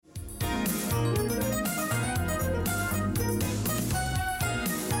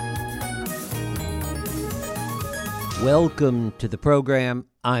Welcome to the program.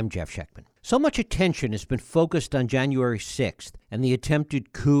 I'm Jeff Schechtman. So much attention has been focused on January 6th and the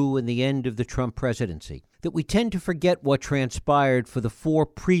attempted coup and the end of the Trump presidency that we tend to forget what transpired for the 4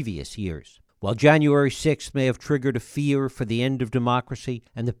 previous years. While January 6th may have triggered a fear for the end of democracy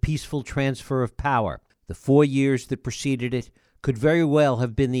and the peaceful transfer of power, the 4 years that preceded it could very well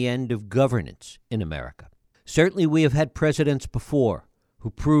have been the end of governance in America. Certainly we have had presidents before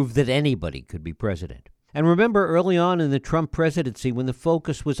who proved that anybody could be president. And remember, early on in the Trump presidency, when the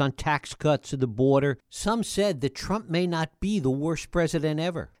focus was on tax cuts at the border, some said that Trump may not be the worst president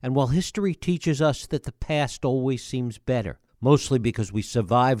ever. And while history teaches us that the past always seems better, mostly because we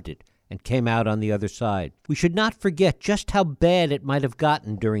survived it and came out on the other side, we should not forget just how bad it might have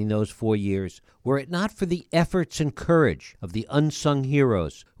gotten during those 4 years, were it not for the efforts and courage of the unsung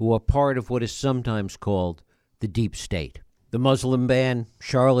heroes who are part of what is sometimes called the deep state. The Muslim ban,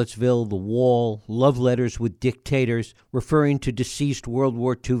 Charlottesville, the wall, love letters with dictators, referring to deceased World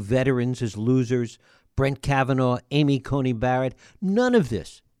War II veterans as losers, Brett Kavanaugh, Amy Coney Barrett, none of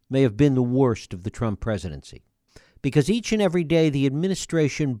this may have been the worst of the Trump presidency. Because each and every day the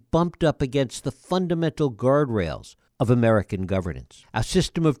administration bumped up against the fundamental guardrails of American governance. Our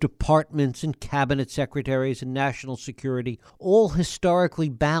system of departments and cabinet secretaries and national security, all historically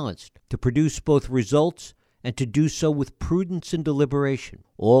balanced to produce both results and to do so with prudence and deliberation,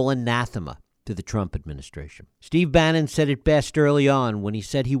 all anathema to the Trump administration. Steve Bannon said it best early on when he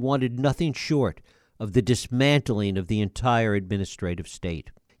said he wanted nothing short of the dismantling of the entire administrative state.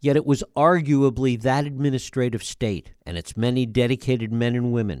 Yet it was arguably that administrative state and its many dedicated men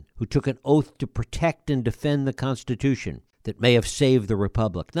and women who took an oath to protect and defend the Constitution that may have saved the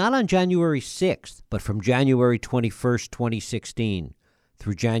Republic, not on January 6th, but from January 21st, 2016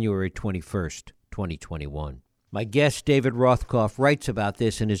 through January 21st, 2021. My guest, David Rothkopf, writes about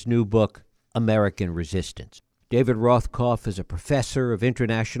this in his new book, American Resistance. David Rothkopf is a professor of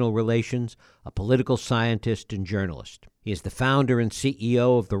international relations, a political scientist, and journalist. He is the founder and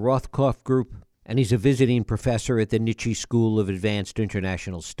CEO of the Rothkopf Group, and he's a visiting professor at the Nitzsche School of Advanced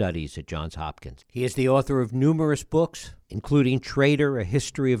International Studies at Johns Hopkins. He is the author of numerous books, including Traitor, A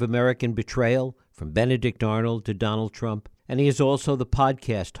History of American Betrayal, from Benedict Arnold to Donald Trump, and he is also the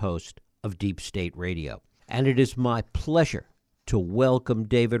podcast host of Deep State Radio. And it is my pleasure to welcome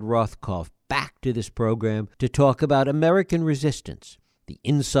David Rothkopf back to this program to talk about American resistance, the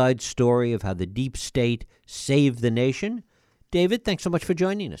inside story of how the deep state saved the nation. David, thanks so much for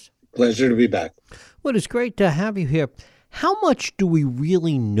joining us. Pleasure to be back. Well, it's great to have you here. How much do we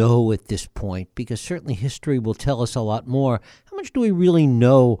really know at this point? Because certainly history will tell us a lot more. How much do we really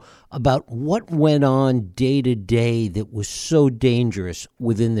know about what went on day to day that was so dangerous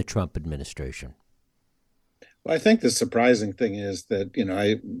within the Trump administration? Well, I think the surprising thing is that,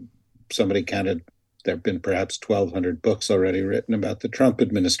 somebody counted, there have been perhaps 1,200 books already written about the Trump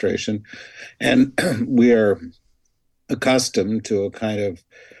administration. And we are accustomed to a kind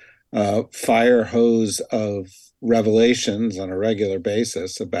of fire hose of revelations on a regular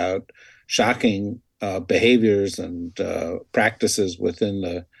basis about shocking behaviors and practices within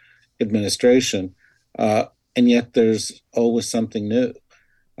the administration. And yet there's always something new.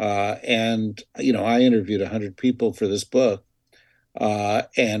 I interviewed 100 people for this book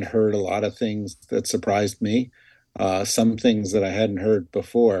and heard a lot of things that surprised me, some things that I hadn't heard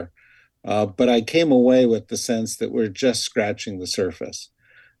before. But I came away with the sense that we're just scratching the surface,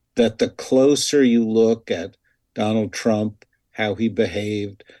 that the closer you look at Donald Trump, how he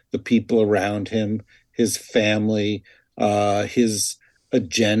behaved, the people around him, his family, his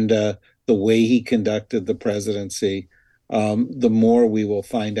agenda, the way he conducted the presidency, the more we will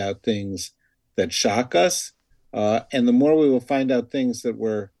find out things that shock us, and the more we will find out things that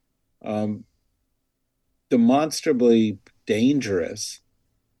were demonstrably dangerous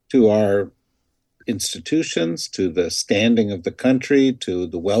to our institutions, to the standing of the country, to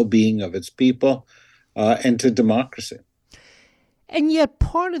the well-being of its people, and to democracy. And yet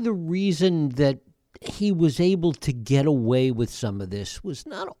part of the reason that he was able to get away with some of this was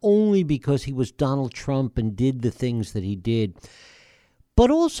not only because he was Donald Trump and did the things that he did, but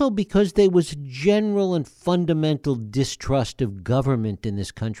also because there was a general and fundamental distrust of government in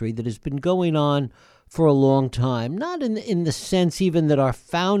this country that has been going on for a long time, not in the sense even that our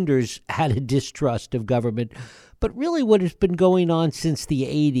founders had a distrust of government, but really what has been going on since the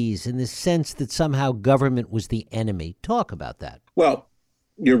 80s in the sense that somehow government was the enemy. Talk about that. Well,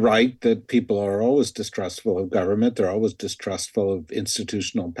 you're right that people are always distrustful of government. They're always distrustful of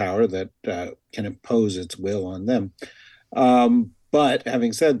institutional power that can impose its will on them. But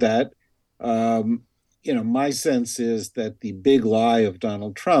having said that, my sense is that the big lie of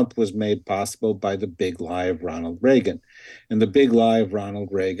Donald Trump was made possible by the big lie of Ronald Reagan. And the big lie of Ronald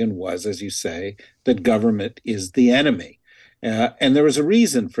Reagan was, as you say, that government is the enemy. And there was a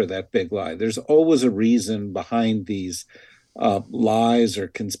reason for that big lie. There's always a reason behind these lies or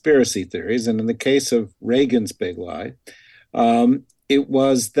conspiracy theories. And in the case of Reagan's big lie, it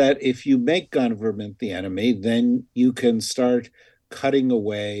was that if you make government the enemy, then you can start cutting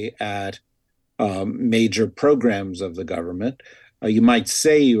away at major programs of the government. You might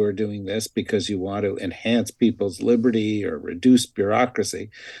say you are doing this because you want to enhance people's liberty or reduce bureaucracy.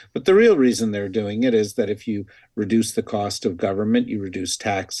 But the real reason they're doing it is that if you reduce the cost of government, you reduce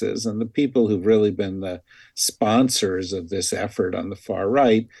taxes. And the people who've really been the sponsors of this effort on the far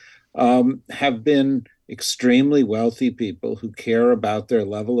right have been extremely wealthy people who care about their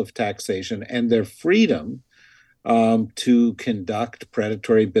level of taxation and their freedom to conduct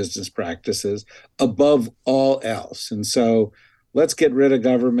predatory business practices above all else. And so let's get rid of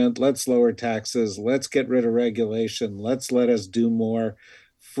government, let's lower taxes, let's get rid of regulation, let us do more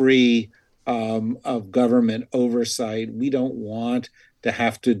free of government oversight. We don't want to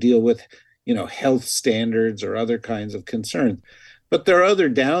have to deal with, health standards or other kinds of concerns. But there are other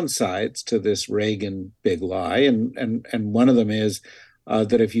downsides to this Reagan big lie, and one of them is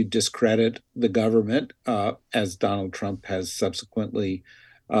that if you discredit the government, as Donald Trump has subsequently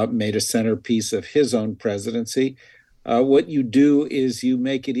made a centerpiece of his own presidency, what you do is you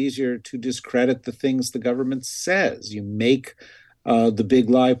make it easier to discredit the things the government says. You make the big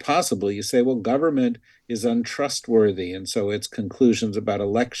lie possible. You say, well, government is untrustworthy, and so its conclusions about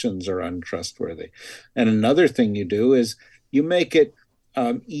elections are untrustworthy. And another thing you do is you make it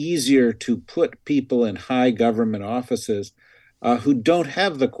easier to put people in high government offices who don't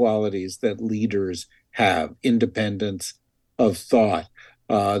have the qualities that leaders have: independence of thought,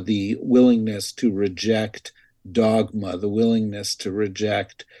 the willingness to reject dogma, the willingness to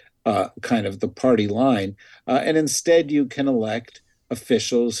reject kind of the party line. And instead, you can elect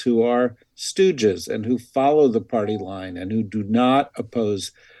officials who are stooges and who follow the party line and who do not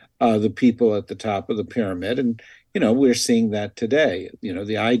oppose the people at the top of the pyramid. And, we're seeing that today.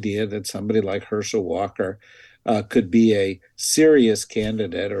 The idea that somebody like Herschel Walker could be a serious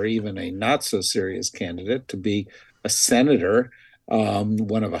candidate or even a not so serious candidate to be a senator,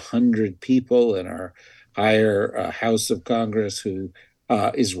 one of 100 people in our higher House of Congress who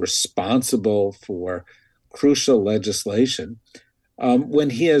is responsible for crucial legislation, when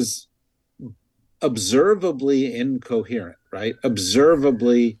he is observably incoherent, right?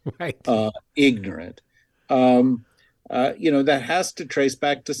 Observably right. Ignorant. That has to trace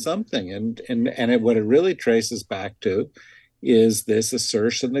back to something. And what it really traces back to is this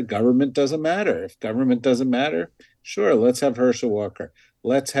assertion that government doesn't matter. If government doesn't matter, sure, let's have Herschel Walker.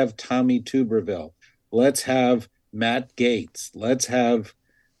 Let's have Tommy Tuberville. Let's have Matt Gaetz. Let's have,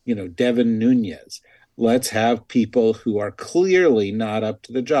 Devin Nunes. Let's have people who are clearly not up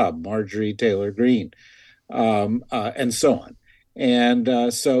to the job, Marjorie Taylor Greene, and so on.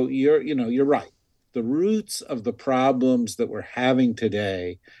 And so you're right. The roots of the problems that we're having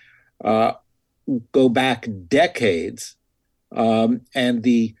today go back decades, and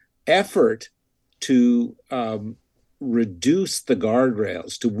the effort to reduce the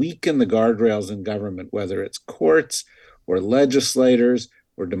guardrails, to weaken the guardrails in government, whether it's courts or legislators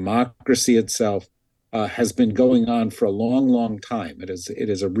or democracy itself, has been going on for a long, long time. It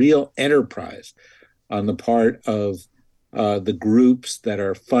is a real enterprise on the part of the groups that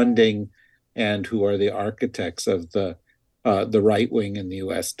are funding and who are the architects of the right wing in the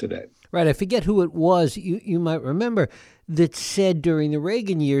U.S. today. Right. I forget who it was, you might remember, that said during the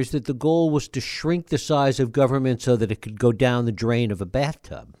Reagan years that the goal was to shrink the size of government so that it could go down the drain of a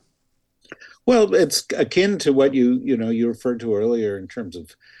bathtub. Well, it's akin to what you referred to earlier in terms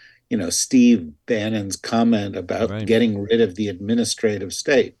of, Steve Bannon's comment about getting rid of the administrative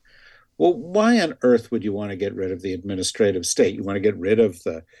state. Well, why on earth would you want to get rid of the administrative state? You want to get rid of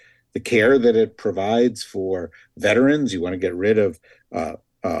the care that it provides for veterans. You want to get rid of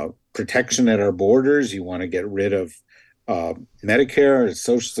protection at our borders. You want to get rid of Medicare or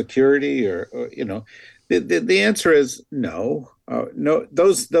Social Security, or the answer is no. No,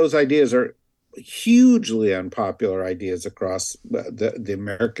 those ideas are hugely unpopular ideas across the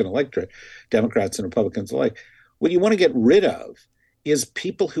American electorate, Democrats and Republicans alike. What you want to get rid of is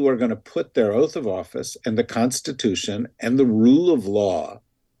people who are going to put their oath of office and the Constitution and the rule of law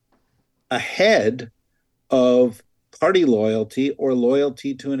ahead of party loyalty or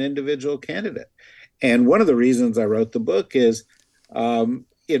loyalty to an individual candidate. And one of the reasons I wrote the book is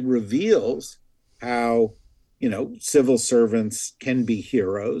it reveals how civil servants can be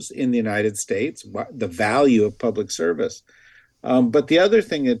heroes in the United States, the value of public service. But the other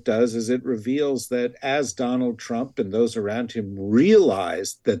thing it does is it reveals that as Donald Trump and those around him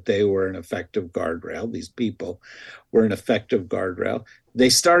realized that they were an effective guardrail, these people were an effective guardrail, they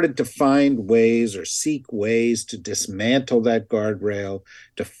started to find ways or seek ways to dismantle that guardrail,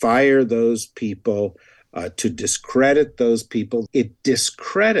 to fire those people, to discredit those people. It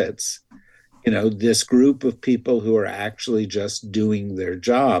discredits this group of people who are actually just doing their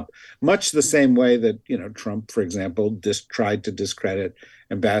job, much the same way that, Trump, for example, tried to discredit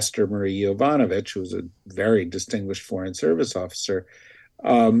Ambassador Marie Yovanovitch, who was a very distinguished foreign service officer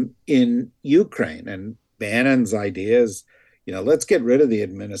in Ukraine. And Bannon's idea is, let's get rid of the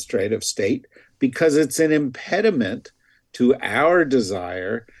administrative state because it's an impediment to our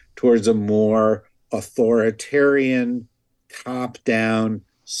desire towards a more authoritarian, top-down,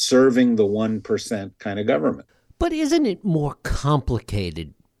 serving the 1% kind of government. But isn't it more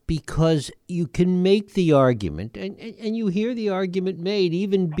complicated? Because you can make the argument, and you hear the argument made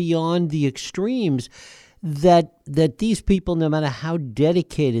even beyond the extremes, that these people, no matter how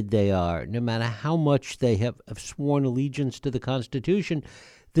dedicated they are, no matter how much they have sworn allegiance to the Constitution,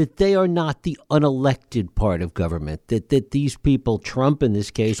 that they are not the unelected part of government, that these people, Trump in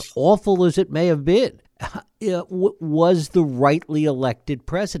this case, awful as it may have been, was the rightly elected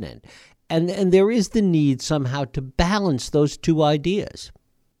president. And there is the need somehow to balance those two ideas.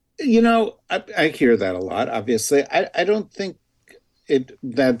 I hear that a lot, obviously. I don't think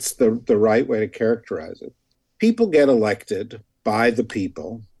that's the right way to characterize it. People get elected by the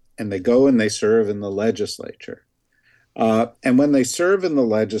people, and they go and they serve in the legislature. And when they serve in the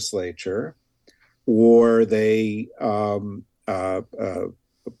legislature, or they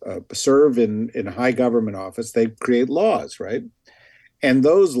serve in high government office, they create laws, right? And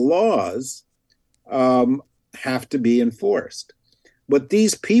those laws have to be enforced. What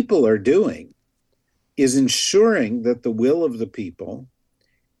these people are doing is ensuring that the will of the people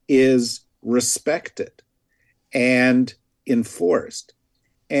is respected and enforced.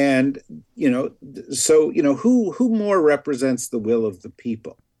 And, who more represents the will of the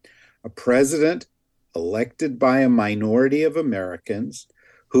people? A president elected by a minority of Americans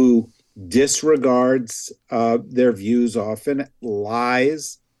who disregards their views, often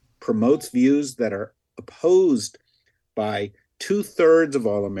lies, promotes views that are opposed by 2/3 of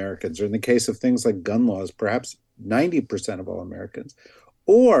all Americans, or in the case of things like gun laws, perhaps 90% of all Americans,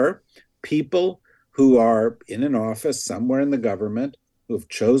 or people who are in an office somewhere in the government, who have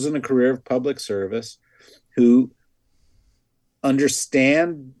chosen a career of public service, who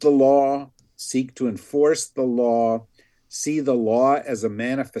understand the law, seek to enforce the law, see the law as a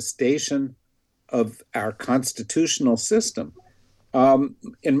manifestation of our constitutional system.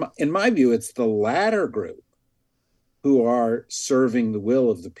 In my view, it's the latter group who are serving the will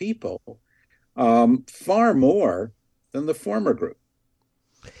of the people far more than the former group.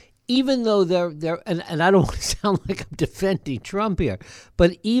 Even though they're and I don't want to sound like I'm defending Trump here,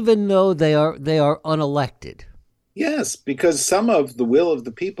 but even though they are unelected. Yes, because some of the will of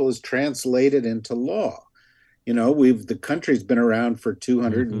the people is translated into law. The country's been around for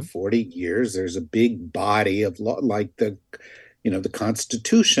 240 years. There's a big body of law, like the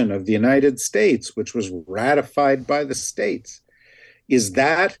Constitution of the United States, which was ratified by the states. Is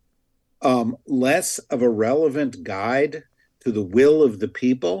that less of a relevant guide to the will of the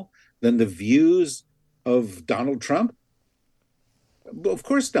people than the views of Donald Trump? Well, of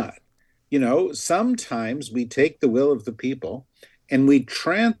course not. Sometimes we take the will of the people and we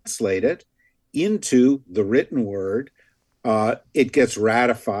translate it into the written word. It gets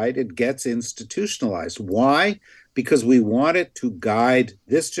ratified, it gets institutionalized. Why? Because we want it to guide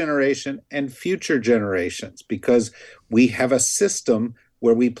this generation and future generations, because we have a system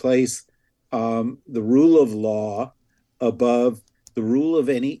where we place the rule of law above the rule of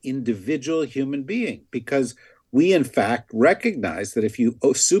any individual human being, because we, in fact, recognize that if you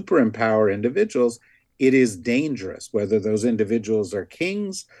superempower individuals, it is dangerous, whether those individuals are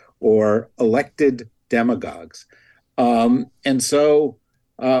kings or elected demagogues. And so,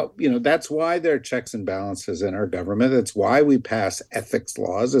 that's why there are checks and balances in our government. It's why we pass ethics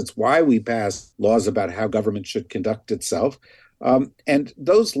laws. It's why we pass laws about how government should conduct itself. And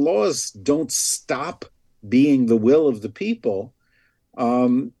those laws don't stop being the will of the people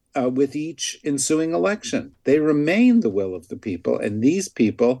with each ensuing election. They remain the will of the people, and these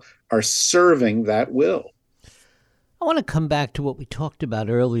people are serving that will. I want to come back to what we talked about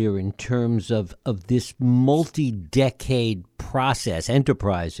earlier in terms of this multi-decade process,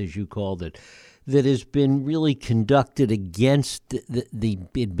 enterprise, as you called it, that has been really conducted against the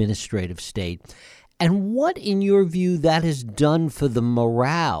administrative state. And what, in your view, that has done for the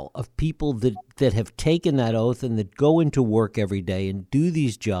morale of people that have taken that oath and that go into work every day and do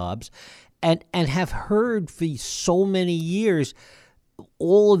these jobs and have heard for so many years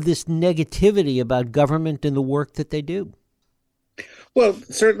all of this negativity about government and the work that they do? Well,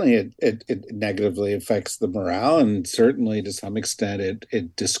 certainly it negatively affects the morale, and certainly to some extent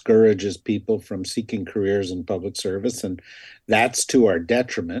it discourages people from seeking careers in public service, and that's to our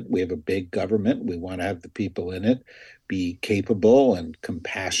detriment. We have a big government. We want to have the people in it be capable and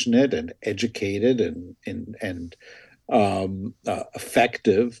compassionate and educated and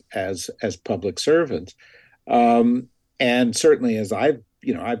effective as public servants. And certainly, as I've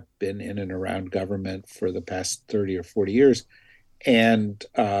been in and around government for the past 30 or 40 years. And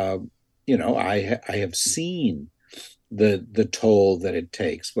I have seen the toll that it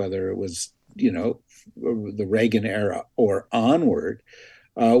takes, whether it was the Reagan era or onward,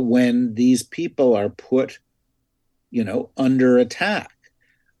 when these people are put under attack.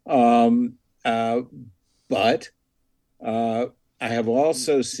 But I have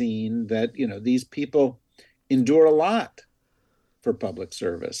also seen that these people endure a lot for public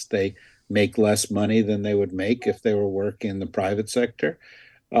service. They make less money than they would make if they were working in the private sector.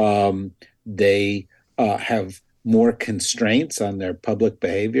 They have more constraints on their public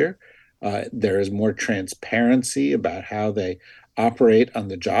behavior. There is more transparency about how they operate on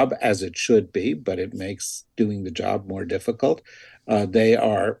the job, as it should be, but it makes doing the job more difficult. They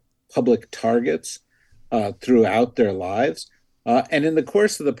are public targets throughout their lives. And in the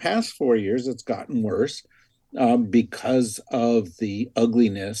course of the past 4 years, it's gotten worse because of the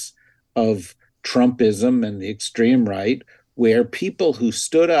ugliness of Trumpism and the extreme right, where people who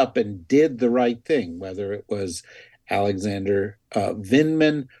stood up and did the right thing, whether it was Alexander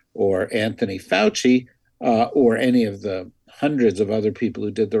Vindman or Anthony Fauci or any of the hundreds of other people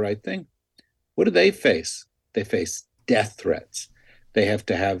who did the right thing, what do they face? They face death threats. They have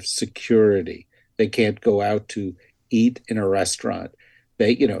to have security. They can't go out to eat in a restaurant.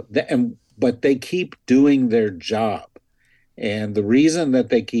 But they keep doing their job. And the reason that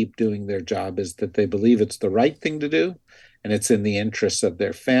they keep doing their job is that they believe it's the right thing to do, and it's in the interests of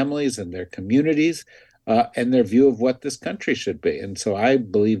their families and their communities and their view of what this country should be. And so I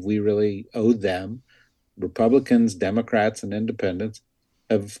believe we really owe them, Republicans, Democrats, and independents,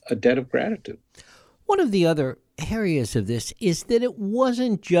 of a debt of gratitude. One of the other areas of this is that it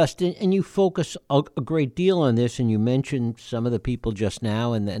wasn't just, and you focus a great deal on this, and you mentioned some of the people just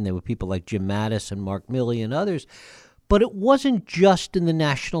now, and there were people like Jim Mattis and Mark Milley and others, but it wasn't just in the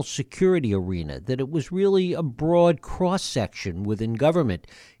national security arena, that it was really a broad cross-section within government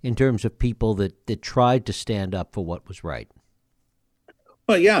in terms of people that tried to stand up for what was right.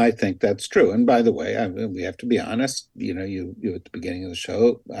 Well, yeah, I think that's true. And by the way, we have to be honest. You at the beginning of the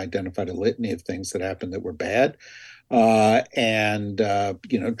show identified a litany of things that happened that were bad. And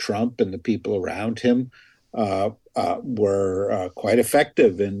Trump and the people around him were quite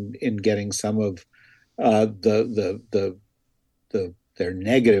effective in getting some of their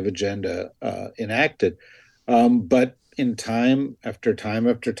negative agenda enacted. But in time after time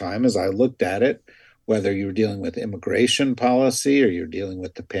after time, as I looked at it, whether you're dealing with immigration policy or you're dealing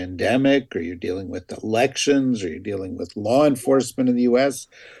with the pandemic or you're dealing with elections or you're dealing with law enforcement in the U.S.,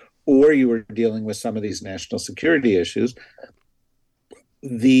 or you were dealing with some of these national security issues,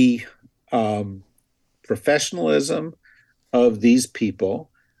 the professionalism of these people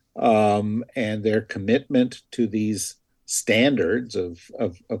and their commitment to these standards of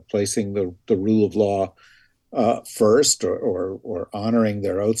placing the rule of law first or honoring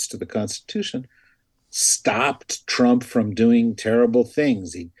their oaths to the Constitution stopped Trump from doing terrible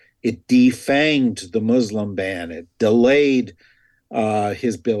things. It defanged the Muslim ban. It delayed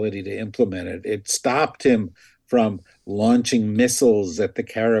his ability to implement it. It stopped him from launching missiles at the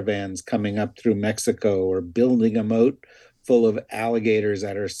caravans coming up through Mexico, or building a moat full of alligators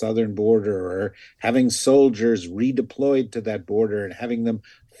at our southern border, or having soldiers redeployed to that border and having them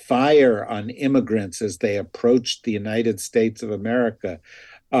fire on immigrants as they approached the United States of America.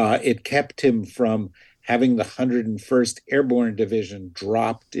 It kept him from having the 101st Airborne Division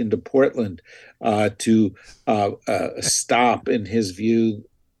dropped into Portland to stop, in his view,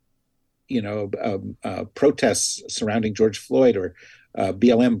 protests surrounding George Floyd or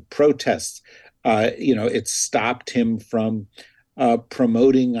BLM protests. It stopped him from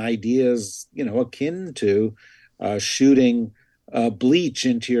promoting ideas, akin to shooting bleach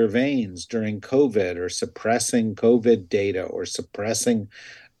into your veins during COVID, or suppressing COVID data, or suppressing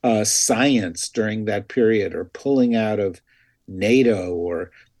science during that period, or pulling out of NATO,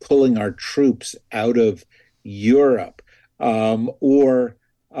 or pulling our troops out of Europe, or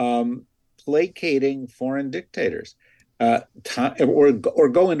placating foreign dictators, or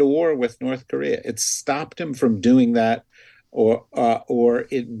go into war with North Korea. It stopped him from doing that, or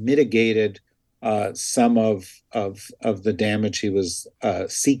it mitigated some of the damage he was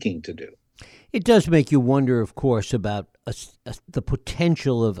seeking to do. It does make you wonder, of course, about the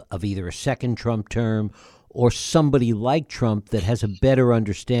potential of either a second Trump term or somebody like Trump that has a better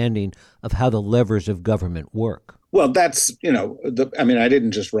understanding of how the levers of government work. Well, that's, I mean, I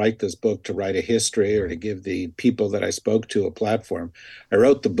didn't just write this book to write a history or to give the people that I spoke to a platform. I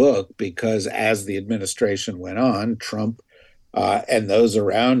wrote the book because as the administration went on, Trump and those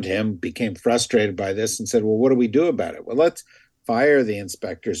around him became frustrated by this and said, well, what do we do about it? Well, let's fire the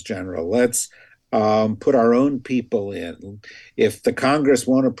inspectors general. Let's put our own people in. If the Congress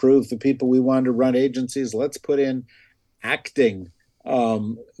won't approve the people we want to run agencies, let's put in acting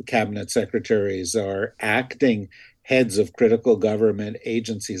cabinet secretaries or acting heads of critical government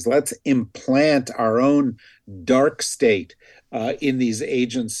agencies. Let's implant our own dark state in these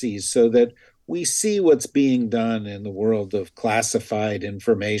agencies so that we see what's being done in the world of classified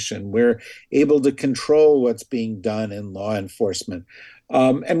information. We're able to control what's being done in law enforcement.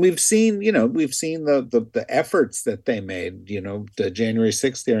 And we've seen the efforts that they made. The January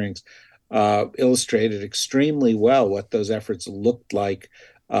 6th hearings illustrated extremely well what those efforts looked like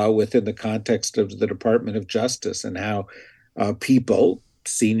within the context of the Department of Justice, and how people,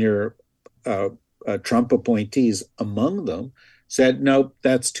 senior Trump appointees among them, said, nope,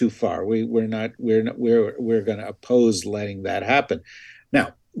 that's too far. We're going to oppose letting that happen.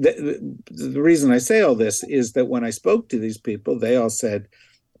 Now, the reason I say all this is that when I spoke to these people, they all said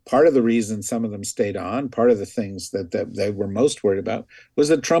part of the reason some of them stayed on, part of the things that they were most worried about, was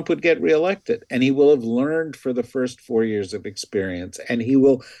that Trump would get reelected, and he will have learned for the first 4 years of experience, and he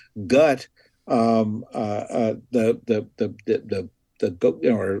will gut or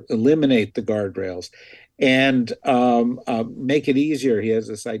eliminate the guardrails and make it easier. He has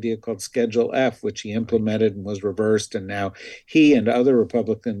this idea called Schedule F, which he implemented and was reversed, and now he and other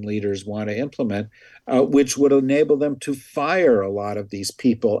Republican leaders want to implement, which would enable them to fire a lot of these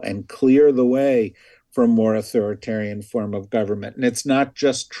people and clear the way for a more authoritarian form of government. And it's not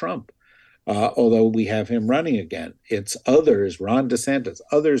just Trump, although we have him running again. It's others, Ron DeSantis,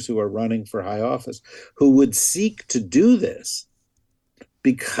 others who are running for high office, who would seek to do this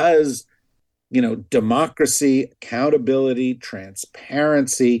because democracy, accountability,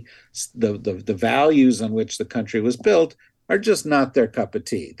 transparency, the values on which the country was built are just not their cup of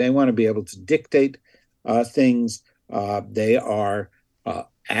tea. They want to be able to dictate things. They are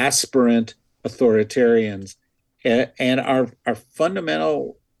aspirant authoritarians, and our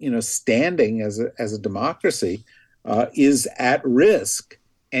fundamental, standing as a democracy is at risk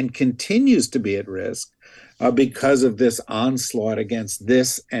and continues to be at risk because of this onslaught against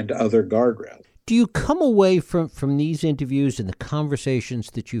this and other guardrails. Do you come away from these interviews and the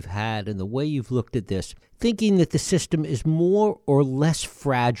conversations that you've had and the way you've looked at this thinking that the system is more or less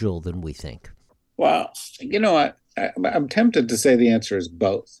fragile than we think? Well, I'm tempted to say the answer is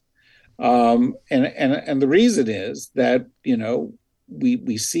both. And the reason is that,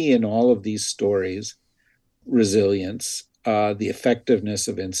 we see in all of these stories resilience, the effectiveness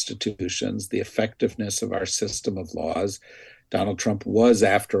of institutions, the effectiveness of our system of laws. Donald Trump was,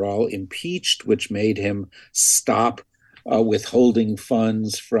 after all, impeached, which made him stop withholding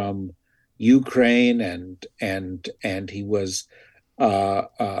funds from Ukraine, and he was,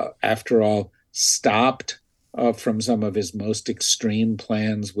 after all, stopped from some of his most extreme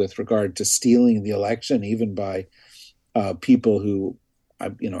plans with regard to stealing the election, even by people who,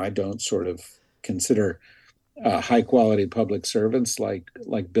 I don't sort of consider high quality public servants like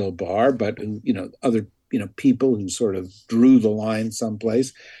Bill Barr, but who, other people who sort of drew the line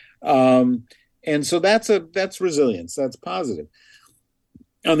someplace. And so that's resilience. That's positive.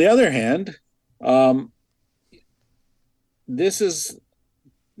 On the other hand, this is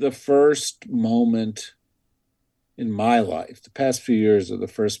the first moment in my life, the past few years are the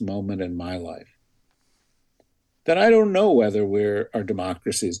first moment in my life that I don't know whether our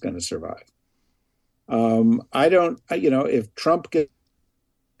democracy is going to survive. I don't, if Trump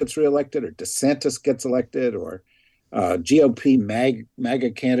gets reelected or DeSantis gets elected or GOP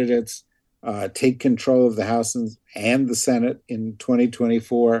MAGA candidates take control of the House and the Senate in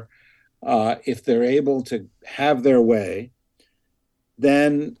 2024, if they're able to have their way,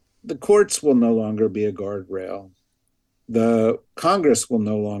 then the courts will no longer be a guardrail. The Congress will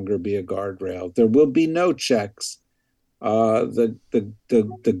no longer be a guardrail. There will be no checks. The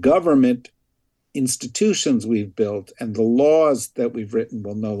government institutions we've built and the laws that we've written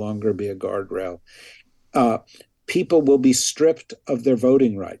will no longer be a guardrail. people will be stripped of their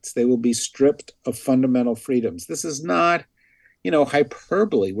voting rights. They will be stripped of fundamental freedoms. This is not,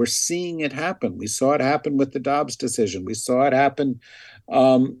 hyperbole. We're seeing it happen. We saw it happen with the Dobbs decision. We saw it happen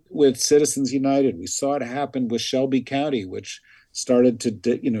with Citizens United. We saw it happen with Shelby County, which started to,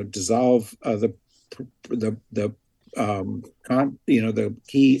 dissolve the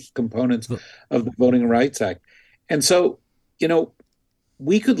key components of the Voting Rights Act. And so,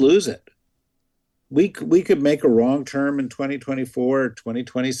 we could lose it. We could make a wrong term in 2024 or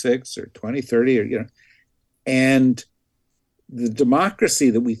 2026 or 2030 and the democracy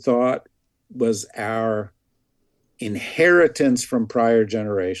that we thought was our inheritance from prior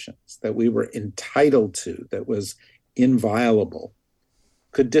generations, that we were entitled to, that was inviolable,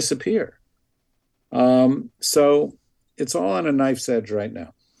 could disappear. So it's all on a knife's edge right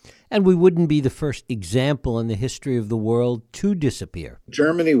now. And we wouldn't be the first example in the history of the world to disappear.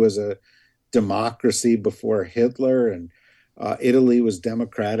 Germany was a democracy before Hitler, and Italy was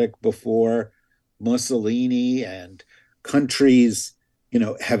democratic before Mussolini, and countries,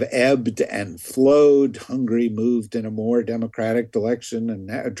 have ebbed and flowed. Hungary moved in a more democratic direction,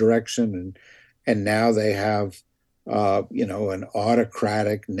 and now they have, an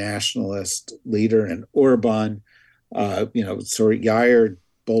autocratic nationalist leader in Orban. Jair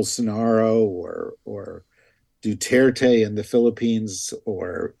Bolsonaro or Duterte in the Philippines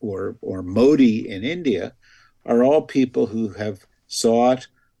or Modi in India are all people who have sought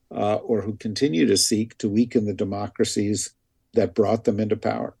or who continue to seek to weaken the democracies that brought them into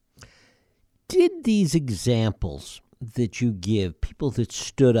power. Did these examples that you give, people that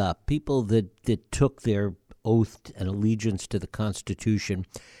stood up, people that took their oath and allegiance to the Constitution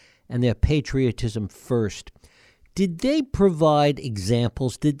and their patriotism first, did they provide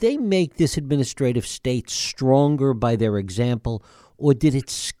examples? Did they make this administrative state stronger by their example, or did it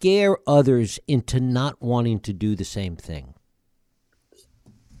scare others into not wanting to do the same thing?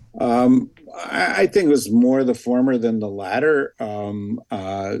 I think it was more the former than the latter.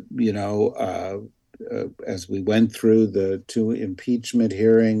 As we went through the two impeachment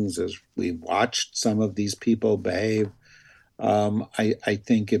hearings, as we watched some of these people behave, I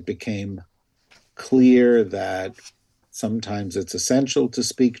think it became clear that sometimes it's essential to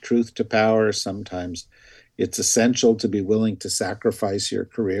speak truth to power. Sometimes it's essential to be willing to sacrifice your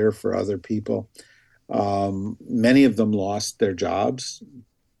career for other people. Many of them lost their jobs,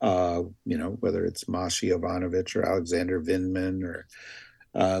 whether it's Masha Yovanovitch or Alexander Vindman or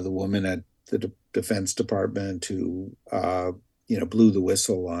the woman at the Defense Department who, blew the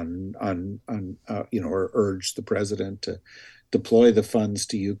whistle or urged the president to deploy the funds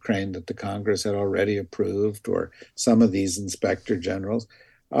to Ukraine that the Congress had already approved, or some of these inspector generals.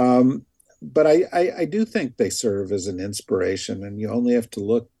 But I do think they serve as an inspiration, and you only have to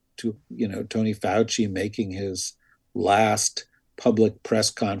look to, Tony Fauci making his last public press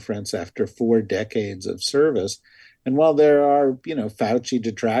conference after 4 decades of service. And while there are, Fauci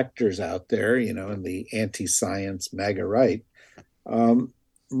detractors out there, in the anti-science MAGA right,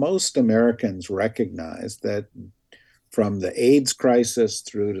 most Americans recognize that from the AIDS crisis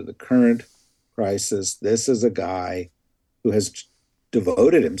through to the current crisis, this is a guy who has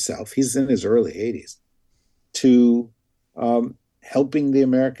devoted himself, he's in his early 80s, to helping the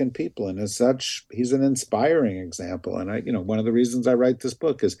American people. And as such, he's an inspiring example. And one of the reasons I write this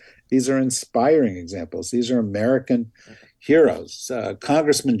book is these are inspiring examples. These are American heroes.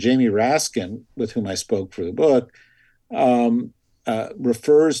 Congressman Jamie Raskin, with whom I spoke for the book,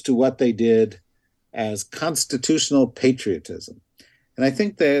 refers to what they did as constitutional patriotism. And I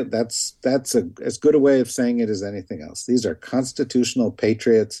think that's as good a way of saying it as anything else. These are constitutional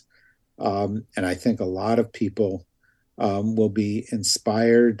patriots. And I think a lot of people will be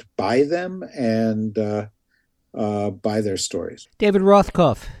inspired by them and by their stories. David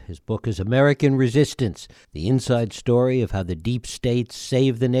Rothkopf, his book is American Resistance, the inside story of how the deep state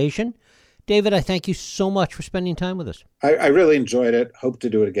saved the nation. David, I thank you so much for spending time with us. I really enjoyed it. Hope to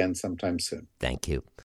do it again sometime soon. Thank you.